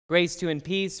Grace to you and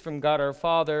peace from God our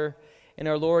Father and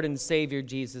our Lord and Savior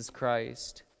Jesus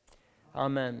Christ.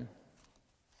 Amen.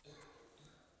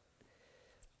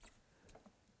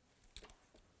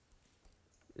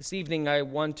 This evening I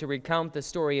want to recount the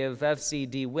story of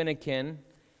F.C.D. Wyneken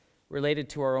related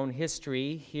to our own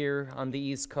history here on the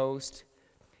East Coast,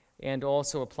 and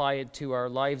also apply it to our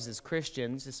lives as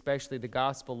Christians, especially the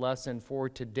gospel lesson for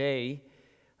today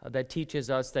that teaches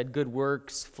us that good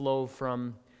works flow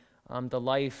from the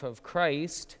life of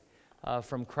Christ,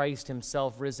 from Christ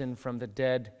himself risen from the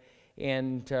dead.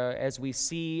 And as we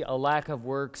see a lack of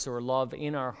works or love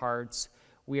in our hearts,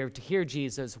 we are to hear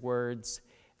Jesus' words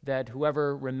that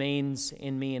whoever remains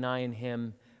in me and I in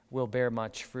him will bear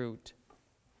much fruit.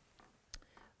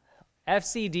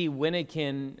 F.C.D.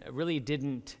 Wyneken really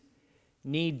didn't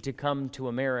need to come to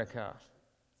America.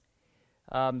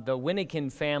 The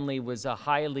Wyneken family was a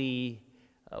highly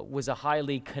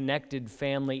connected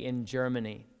family in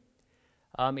Germany.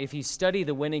 If you study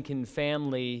the Wyneken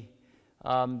family,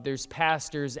 there's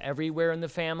pastors everywhere in the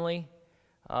family,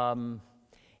 and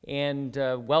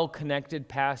well-connected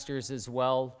pastors as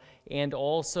well, and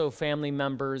also family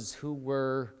members who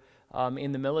were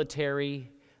in the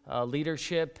military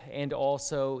leadership and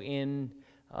also in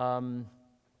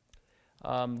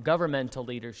governmental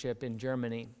leadership in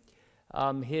Germany.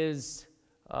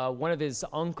 One of his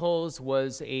uncles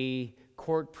was a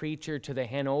court preacher to the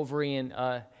Hanoverian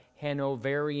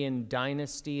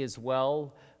dynasty as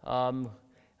well.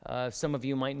 Some of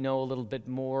you might know a little bit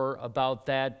more about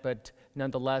that, but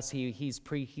nonetheless,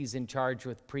 he's in charge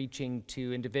with preaching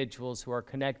to individuals who are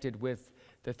connected with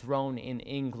the throne in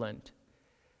England.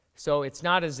 So it's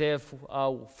not as if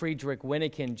Friedrich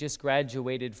Wyneken just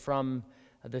graduated from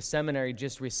the seminary,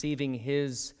 just receiving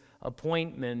his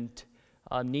appointment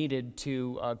needed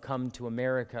to come to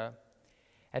America.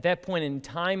 At that point in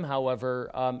time, however,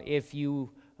 if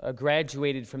you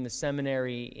graduated from the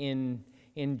seminary in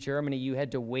Germany, you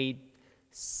had to wait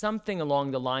something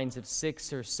along the lines of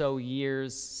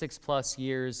 6+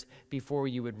 years before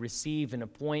you would receive an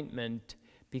appointment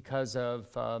because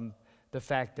of the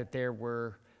fact that there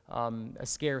were a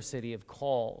scarcity of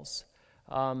calls.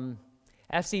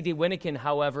 F.C.D. Wyneken,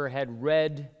 however, had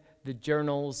read the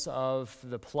journals of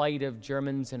the plight of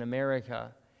Germans in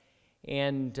America,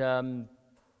 and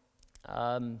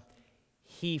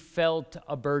he felt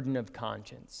a burden of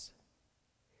conscience.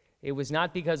 It was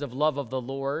not because of love of the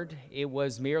Lord, it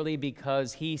was merely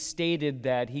because he stated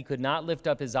that he could not lift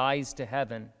up his eyes to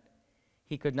heaven,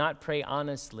 he could not pray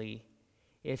honestly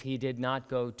if he did not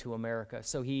go to America.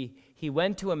 So he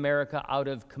went to America out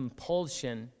of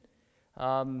compulsion,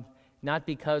 not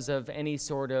because of any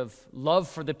sort of love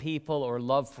for the people or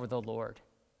love for the Lord.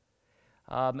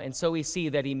 And so we see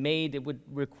that it would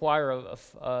require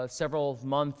a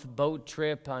several-month boat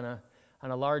trip on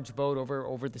a large boat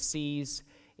over the seas,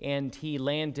 and he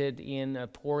landed in a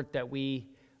port that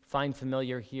we find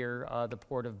familiar here, the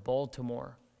port of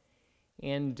Baltimore.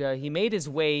 And he made his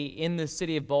way in the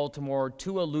city of Baltimore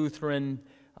to a Lutheran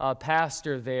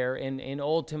pastor there, and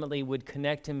ultimately would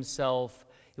connect himself.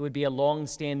 It would be a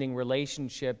long-standing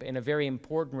relationship and a very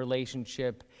important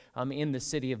relationship in the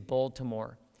city of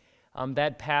Baltimore.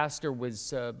 That pastor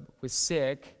was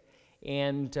sick,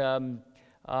 and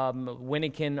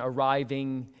Wyneken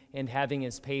arriving and having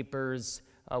his papers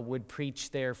would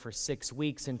preach there for 6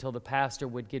 weeks until the pastor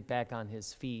would get back on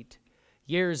his feet.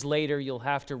 Years later, you'll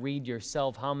have to read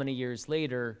yourself how many years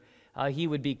later, he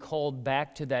would be called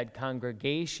back to that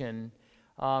congregation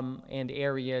and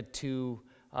area to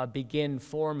begin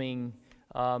forming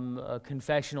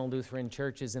confessional Lutheran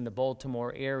churches in the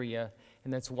Baltimore area.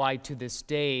 And that's why to this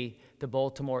day, the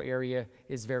Baltimore area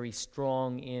is very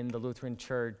strong in the Lutheran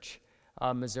Church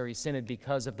Missouri Synod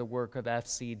because of the work of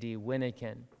F.C.D.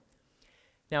 Wyneken.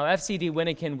 Now, F.C.D.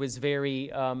 Wyneken was very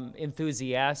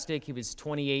enthusiastic. He was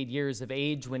 28 years of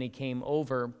age when he came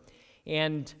over,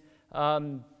 and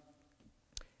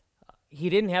he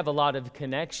didn't have a lot of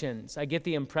connections. I get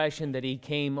the impression that he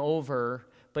came over,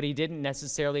 but he didn't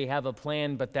necessarily have a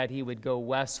plan, but that he would go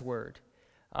westward.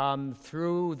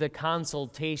 Through the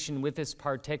consultation with this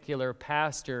particular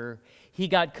pastor, he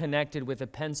got connected with a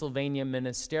Pennsylvania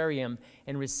ministerium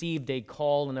and received a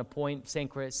call,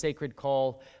 sacred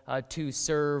call to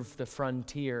serve the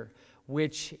frontier,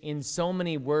 which in so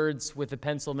many words with the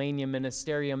Pennsylvania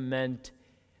ministerium meant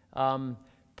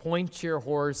point your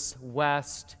horse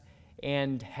west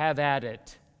and have at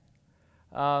it.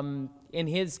 In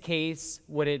his case,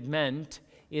 what it meant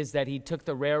is that he took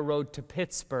the railroad to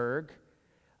Pittsburgh.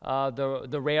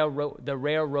 The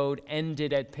railroad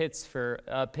ended at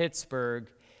Pittsburgh.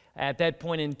 At that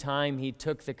point in time, he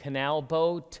took the canal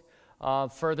boat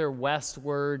further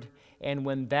westward, and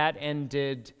when that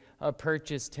ended,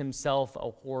 purchased himself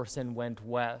a horse and went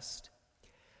west.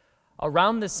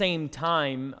 Around the same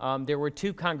time, there were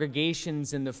two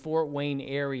congregations in the Fort Wayne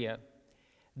area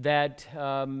that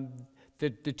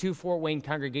the two Fort Wayne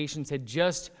congregations had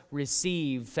just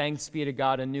received, thanks be to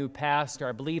God, a new pastor.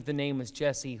 I believe the name was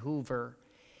Jesse Hoover.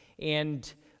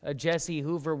 And Jesse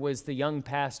Hoover was the young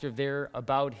pastor there,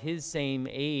 about his same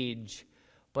age.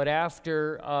 But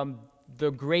after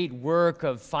the great work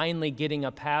of finally getting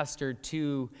a pastor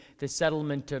to the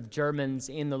settlement of Germans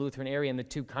in the Lutheran area and the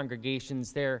two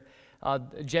congregations there,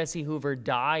 Jesse Hoover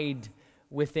died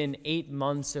within 8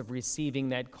 months of receiving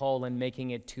that call and making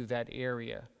it to that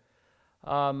area.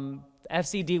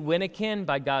 F.C.D. Wyneken,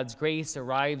 by God's grace,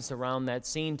 arrives around that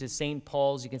scene to St.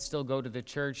 Paul's. You can still go to the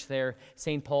church there,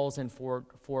 St. Paul's and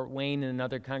Fort Wayne, and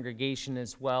another congregation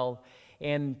as well.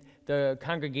 And the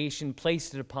congregation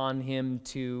placed it upon him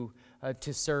to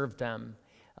serve them.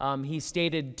 He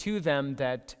stated to them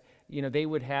that they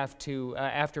would have to,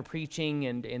 after preaching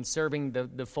and serving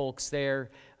the folks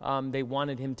there, they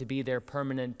wanted him to be their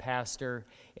permanent pastor,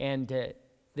 and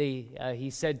he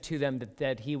said to them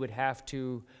that he would have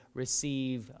to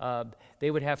receive,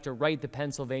 they would have to write the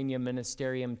Pennsylvania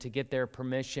ministerium to get their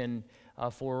permission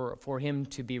for him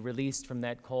to be released from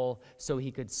that call so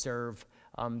he could serve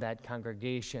that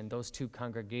congregation, those two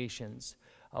congregations,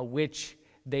 which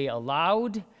they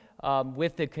allowed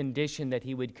with the condition that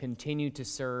he would continue to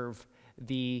serve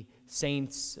the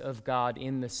saints of God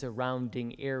in the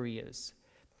surrounding areas.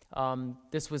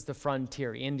 This was the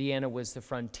frontier. Indiana was the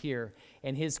frontier.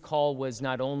 And his call was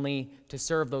not only to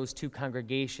serve those two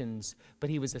congregations, but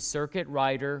he was a circuit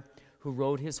rider who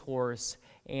rode his horse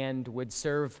and would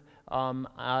serve,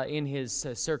 in his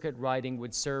circuit riding,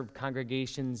 would serve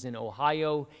congregations in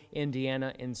Ohio,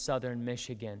 Indiana, and southern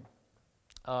Michigan.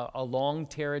 A long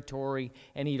territory,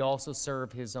 and he'd also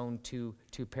serve his own two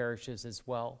parishes as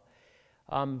well.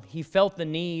 He felt the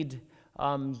need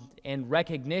and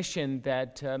recognition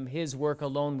that his work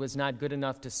alone was not good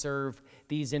enough to serve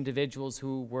these individuals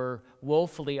who were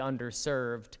woefully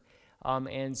underserved.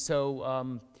 And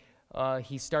so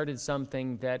he started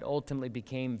something that ultimately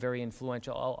became very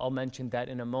influential. I'll mention that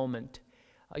in a moment.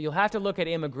 You'll have to look at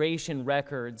immigration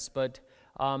records, but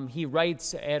he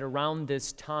writes at around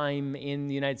this time in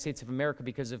the United States of America,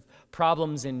 because of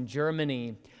problems in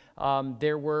Germany,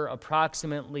 there were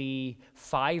approximately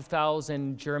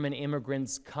 5,000 German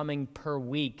immigrants coming per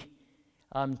week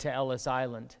to Ellis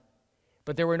Island.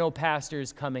 But there were no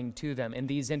pastors coming to them, and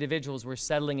these individuals were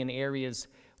settling in areas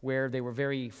where they were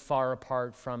very far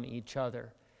apart from each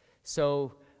other.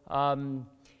 So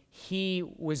he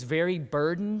was very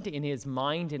burdened in his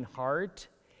mind and heart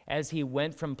as he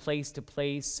went from place to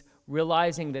place,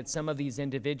 realizing that some of these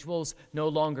individuals no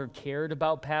longer cared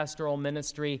about pastoral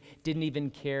ministry, didn't even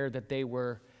care that they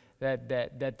were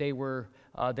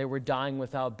dying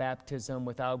without baptism,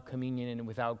 without communion, and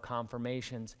without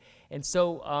confirmations. And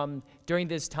so during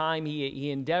this time,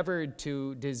 he endeavored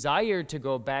to desire to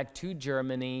go back to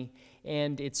Germany,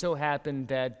 and it so happened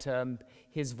that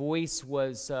his voice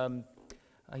was,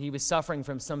 he was suffering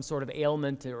from some sort of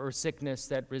ailment or sickness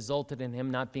that resulted in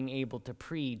him not being able to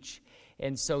preach.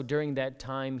 And so during that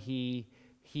time, he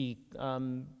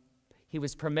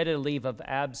was permitted a leave of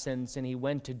absence, and he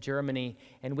went to Germany.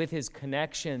 And with his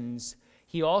connections,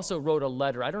 he also wrote a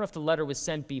letter. I don't know if the letter was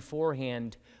sent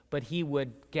beforehand, but he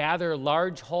would gather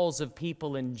large halls of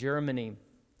people in Germany,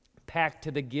 packed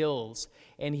to the gills,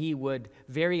 and he would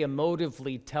very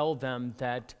emotively tell them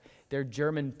that their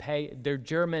German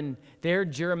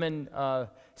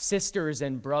sisters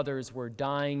and brothers were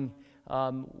dying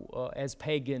as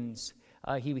pagans.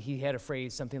 He had a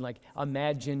phrase, something like,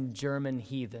 "Imagine German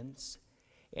heathens."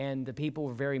 And the people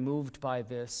were very moved by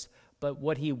this. But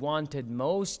what he wanted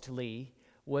mostly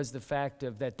was the fact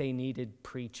that they needed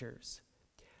preachers.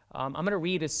 I'm going to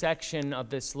read a section of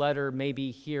this letter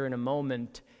maybe here in a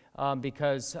moment,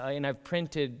 because, and I've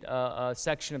printed a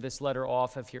section of this letter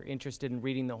off. If you're interested in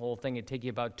reading the whole thing, it'd take you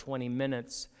about 20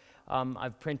 minutes.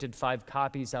 I've printed 5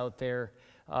 copies out there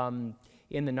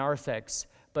in the narthex.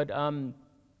 But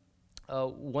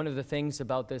one of the things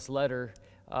about this letter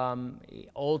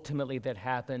ultimately that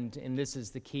happened, and this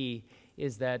is the key,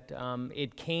 is that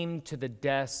it came to the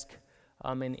desk,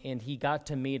 and he got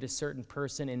to meet a certain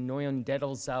person in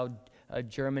Neuendettelsau,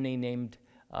 Germany, named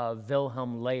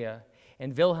Wilhelm Loehe.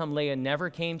 And Wilhelm Loehe never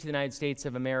came to the United States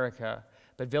of America,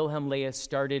 but Wilhelm Loehe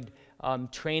started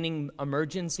training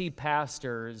emergency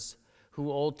pastors who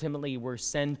ultimately were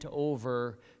sent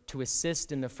over to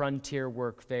assist in the frontier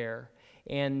work there.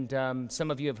 And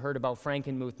some of you have heard about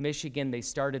Frankenmuth, Michigan. They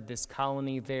started this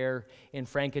colony there in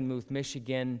Frankenmuth,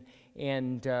 Michigan,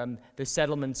 and the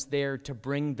settlements there to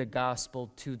bring the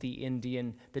gospel to the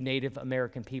Native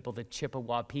American people, the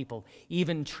Chippewa people,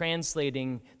 even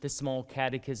translating the small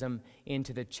catechism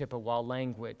into the Chippewa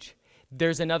language.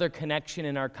 There's another connection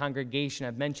in our congregation.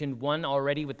 I've mentioned one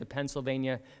already with the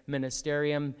Pennsylvania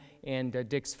Ministerium and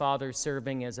Dick's father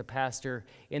serving as a pastor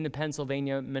in the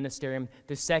Pennsylvania Ministerium.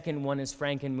 The second one is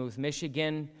Frankenmuth,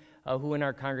 Michigan, who in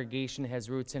our congregation has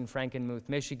roots in Frankenmuth,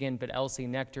 Michigan, but Elsie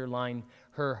Nectarline,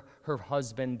 her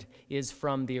husband, is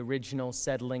from the original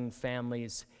settling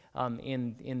families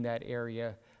in that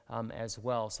area as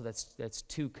well. So that's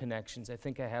two connections. I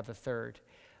think I have a third.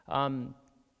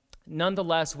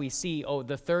 Nonetheless, we see,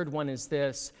 the third one is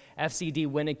this. F.C.D.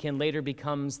 Wyneken later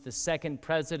becomes the second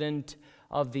president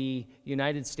of the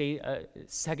United States,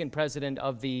 second president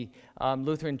of the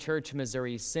Lutheran Church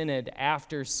Missouri Synod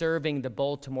after serving the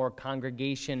Baltimore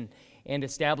congregation and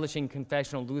establishing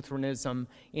confessional Lutheranism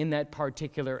in that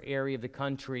particular area of the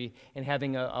country and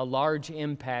having a large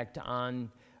impact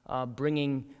on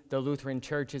bringing the Lutheran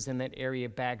churches in that area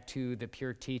back to the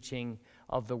pure teaching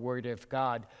of the Word of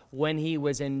God. When he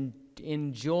was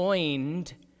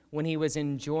enjoined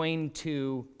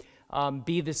to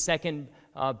be the second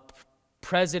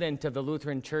president of the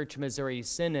Lutheran Church Missouri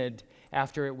Synod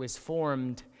after it was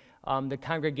formed, the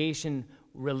congregation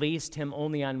released him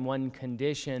only on one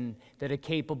condition, that a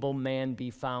capable man be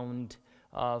found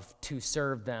to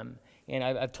serve them. And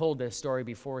I've told this story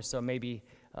before, so maybe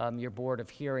you're bored of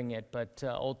hearing it, but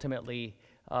ultimately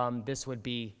this would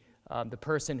be the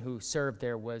person who served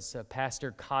there was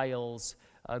Pastor Kyle's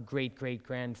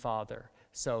great-great-grandfather,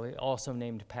 so also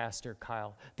named Pastor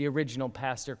Kyle. The original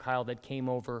Pastor Kyle that came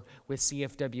over with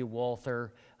C.F.W.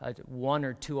 Walther, one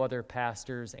or two other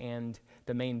pastors, and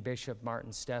the main bishop,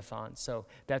 Martin Stephan. So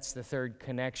that's the third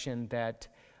connection, that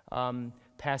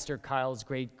Pastor Kyle's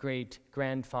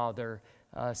great-great-grandfather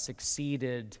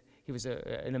succeeded. He was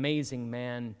an amazing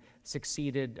man,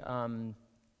 succeeded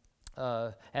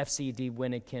F.C.D.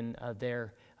 Wyneken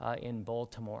there in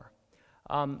Baltimore.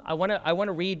 I want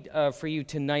to read for you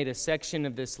tonight a section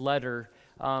of this letter,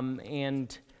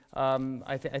 and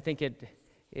I think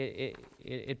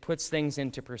it puts things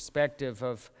into perspective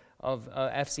of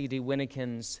F.C.D.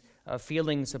 Wyneken's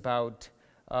feelings about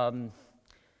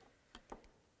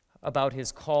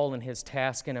his call and his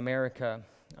task in America.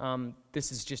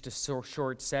 This is just a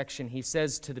short section. He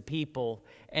says to the people,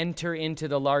 "Enter into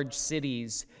the large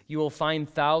cities. You will find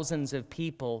thousands of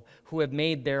people who have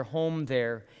made their home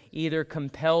there, either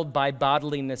compelled by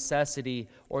bodily necessity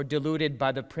or deluded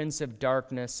by the prince of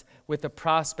darkness with the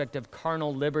prospect of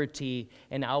carnal liberty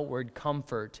and outward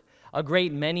comfort. A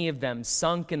great many of them,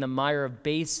 sunk in the mire of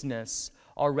baseness,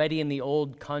 already in the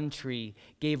old country,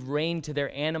 gave rein to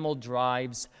their animal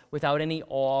drives without any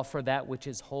awe for that which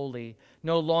is holy,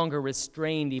 no longer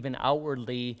restrained even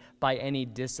outwardly by any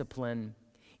discipline.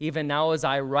 Even now as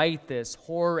I write this,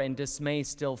 horror and dismay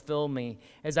still fill me,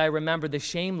 as I remember the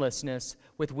shamelessness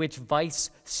with which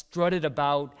vice strutted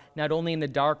about, not only in the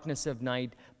darkness of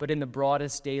night, but in the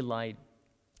broadest daylight.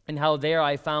 And how there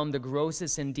I found the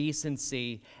grossest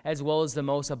indecency, as well as the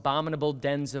most abominable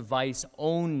dens of vice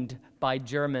owned by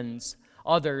Germans.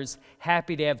 Others,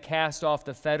 happy to have cast off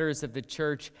the fetters of the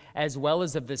church as well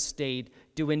as of the state,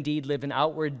 do indeed live in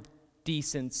outward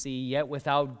decency, yet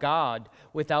without God,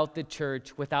 without the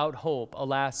church, without hope,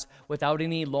 alas, without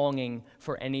any longing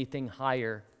for anything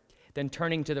higher." Then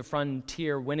turning to the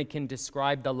frontier, Wyneken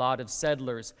described the lot of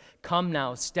settlers. "Come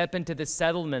now, step into the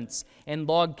settlements and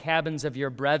log cabins of your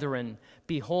brethren.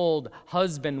 Behold,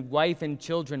 husband, wife, and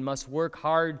children must work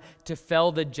hard to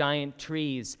fell the giant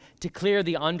trees, to clear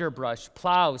the underbrush,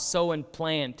 plow, sow, and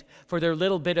plant, for their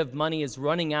little bit of money is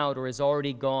running out or is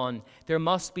already gone. There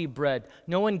must be bread.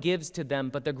 No one gives to them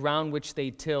but the ground which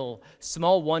they till.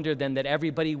 Small wonder then that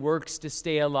everybody works to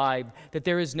stay alive, that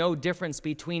there is no difference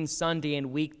between Sunday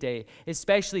and weekday,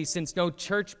 especially since no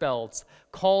church bells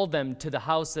call them to the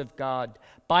house of God.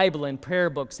 Bible and prayer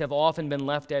books have often been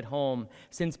left at home,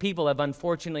 since people have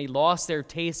unfortunately lost their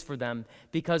taste for them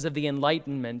because of the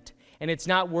Enlightenment, and it's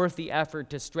not worth the effort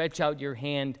to stretch out your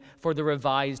hand for the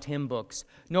revised hymn books.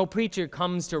 No preacher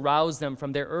comes to rouse them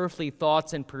from their earthly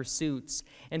thoughts and pursuits,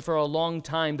 and for a long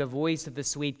time the voice of the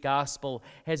sweet gospel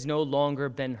has no longer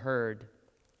been heard."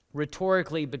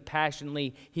 Rhetorically but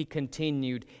passionately he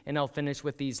continued, and I'll finish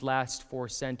with these last 4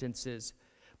 sentences.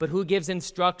 "But who gives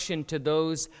instruction to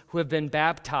those who have been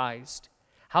baptized?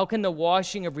 How can the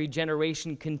washing of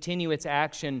regeneration continue its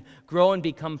action, grow and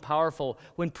become powerful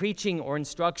when preaching or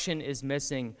instruction is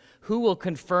missing? Who will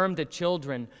confirm the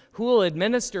children? Who will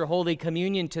administer Holy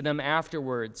Communion to them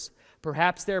afterwards?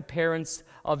 Perhaps their parents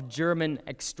of German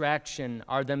extraction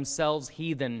are themselves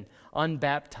heathen,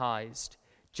 unbaptized.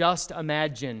 Just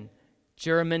imagine,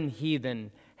 German heathen,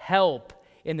 help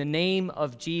in the name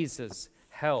of Jesus,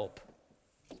 help.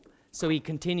 So he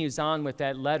continues on with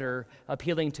that letter,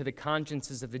 appealing to the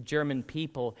consciences of the German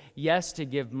people, yes, to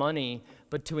give money,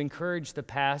 but to encourage the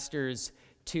pastors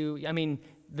to,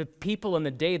 the people in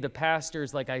the day, the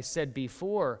pastors, like I said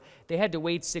before, they had to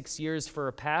wait 6 years for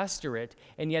a pastorate,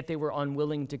 and yet they were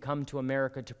unwilling to come to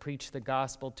America to preach the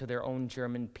gospel to their own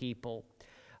German people.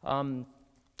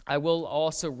 I will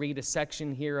also read a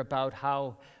section here about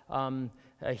how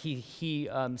he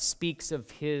speaks of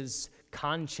his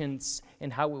conscience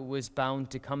and how it was bound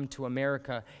to come to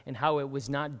America and how it was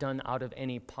not done out of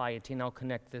any piety. And I'll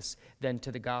connect this then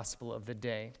to the gospel of the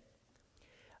day.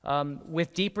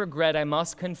 With deep regret, I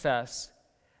must confess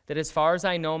that as far as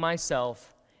I know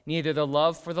myself, neither the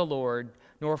love for the Lord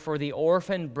nor for the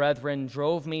orphan brethren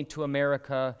drove me to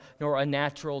America, nor a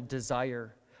natural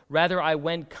desire. Rather, I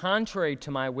went contrary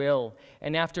to my will,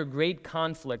 and after great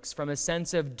conflicts from a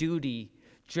sense of duty,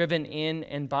 driven in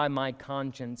and by my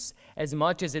conscience, as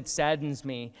much as it saddens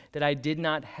me that I did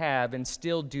not have and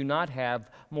still do not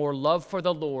have more love for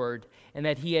the Lord, and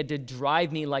that he had to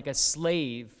drive me like a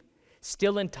slave,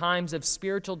 still in times of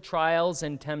spiritual trials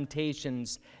and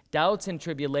temptations, doubts and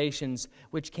tribulations,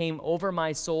 which came over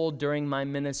my soul during my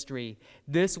ministry,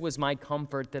 this was my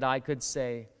comfort that I could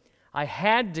say, I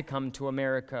had to come to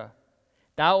America.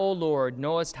 Thou, O Lord,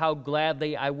 knowest how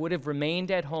gladly I would have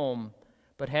remained at home,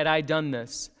 but had I done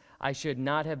this, I should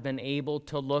not have been able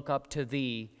to look up to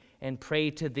thee and pray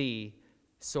to thee,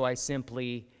 so I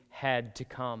simply had to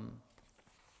come.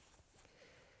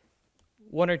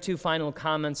 One or two final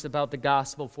comments about the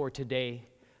gospel for today.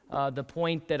 The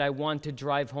point that I want to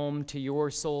drive home to your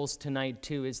souls tonight,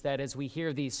 too, is that as we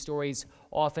hear these stories,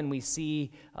 often we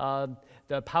see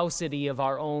the paucity of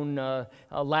our own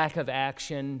lack of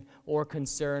action or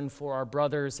concern for our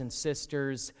brothers and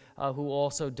sisters who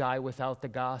also die without the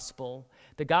gospel.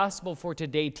 The gospel for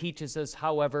today teaches us,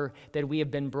 however, that we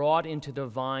have been brought into the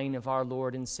vine of our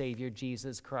Lord and Savior,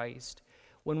 Jesus Christ.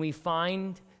 When we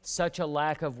find such a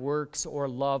lack of works or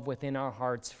love within our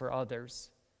hearts for others,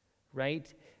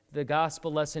 right? The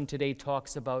gospel lesson today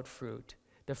talks about fruit.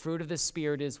 The fruit of the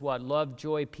Spirit is what? Love,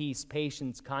 joy, peace,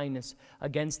 patience, kindness.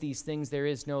 Against these things there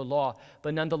is no law.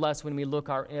 But nonetheless, when we look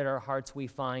at our hearts, we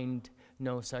find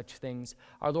no such things.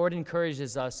 Our Lord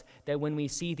encourages us that when we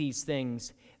see these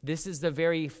things, this is the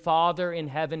very Father in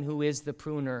heaven who is the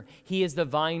pruner. He is the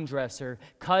vine dresser,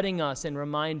 cutting us and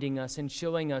reminding us and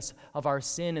showing us of our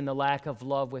sin and the lack of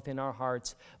love within our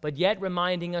hearts, but yet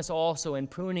reminding us also and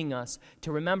pruning us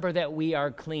to remember that we are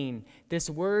clean. This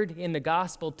word in the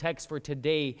gospel text for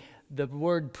today, the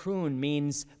word prune,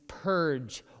 means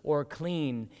purge or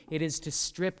clean. It is to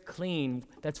strip clean.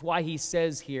 That's why he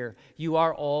says here, you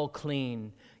are all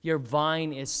clean. Your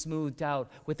vine is smoothed out.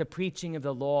 With the preaching of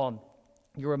the law,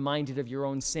 you're reminded of your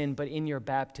own sin, but in your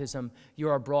baptism, you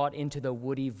are brought into the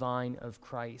woody vine of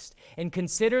Christ. And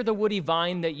consider the woody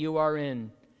vine that you are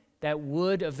in, that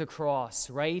wood of the cross,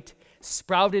 right?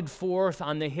 Sprouted forth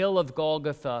on the hill of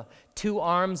Golgotha, two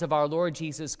arms of our Lord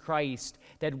Jesus Christ,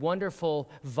 that wonderful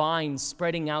vine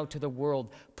spreading out to the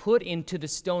world, put into the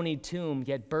stony tomb,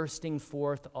 yet bursting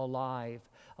forth alive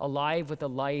with the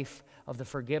life of the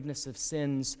forgiveness of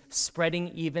sins, spreading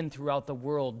even throughout the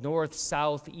world, north,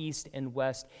 south, east, and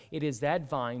west. It is that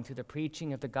vine, through the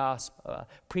preaching of the gospel,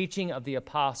 preaching of the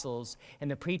apostles, and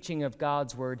the preaching of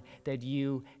God's word, that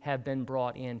you have been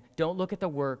brought in. Don't look at the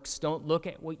works. Don't look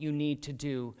at what you need to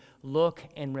do. Look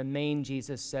and remain,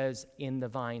 Jesus says, in the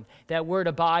vine. That word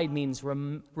abide means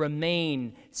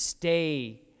remain,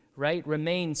 stay, right?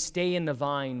 Remain, stay in the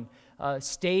vine.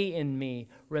 Stay in me,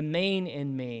 remain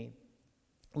in me,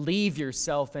 leave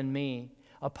yourself in me.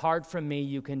 Apart from me,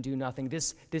 you can do nothing.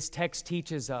 This text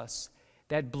teaches us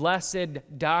that blessed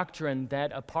doctrine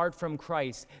that apart from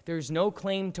Christ, there's no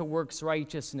claim to works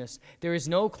righteousness. There is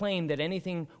no claim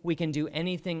that we can do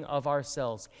anything of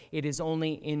ourselves. It is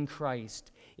only in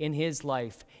Christ, in his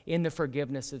life, in the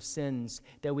forgiveness of sins,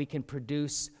 that we can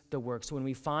produce the works. When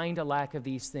we find a lack of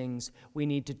these things, we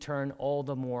need to turn all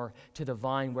the more to the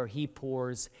vine where he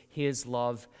pours his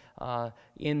love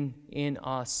in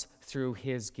us through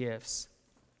his gifts.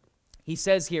 He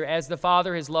says here, as the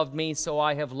Father has loved me, so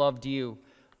I have loved you.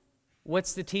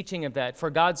 What's the teaching of that? For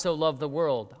God so loved the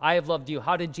world. I have loved you.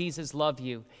 How did Jesus love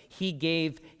you? He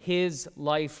gave his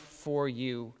life for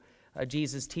you.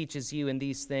 Jesus teaches you in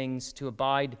these things to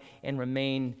abide and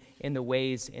remain in the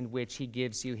ways in which he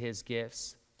gives you his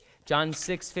gifts. John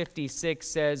 6:56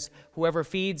 says, "Whoever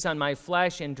feeds on my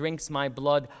flesh and drinks my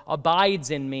blood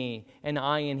abides in me, and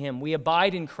I in him." We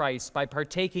abide in Christ by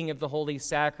partaking of the Holy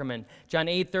Sacrament. John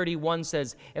 8:31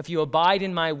 says, "If you abide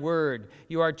in my word,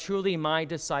 you are truly my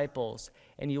disciples,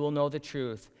 and you will know the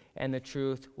truth, and the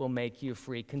truth will make you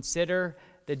free." Consider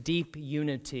the deep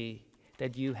unity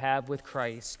that you have with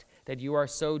Christ, that you are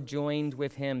so joined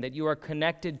with him, that you are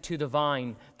connected to the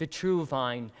vine, the true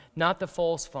vine, not the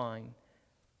false vine.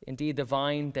 Indeed, the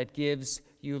vine that gives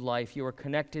you life. You are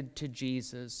connected to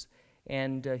Jesus,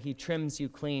 and he trims you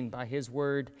clean by his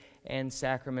word and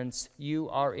sacraments. You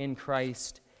are in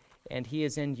Christ, and he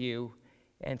is in you,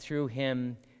 and through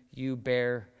him you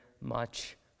bear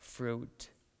much fruit.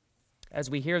 As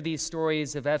we hear these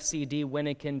stories of F.C.D.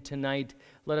 Wyneken tonight,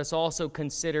 let us also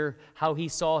consider how he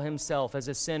saw himself as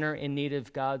a sinner in need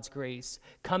of God's grace,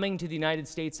 coming to the United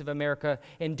States of America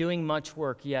and doing much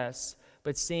work, yes,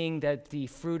 but seeing that the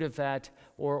fruit of that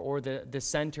or the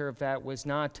center of that was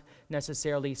not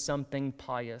necessarily something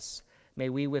pious. May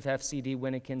we with F.C.D.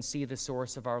 Wyneken see the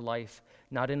source of our life,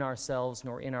 not in ourselves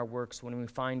nor in our works. When we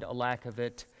find a lack of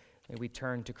it, may we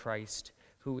turn to Christ,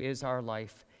 who is our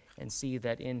life, and see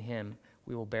that in him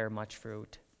we will bear much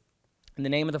fruit. In the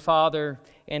name of the Father,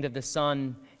 and of the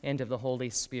Son, and of the Holy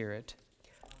Spirit.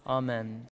 Amen.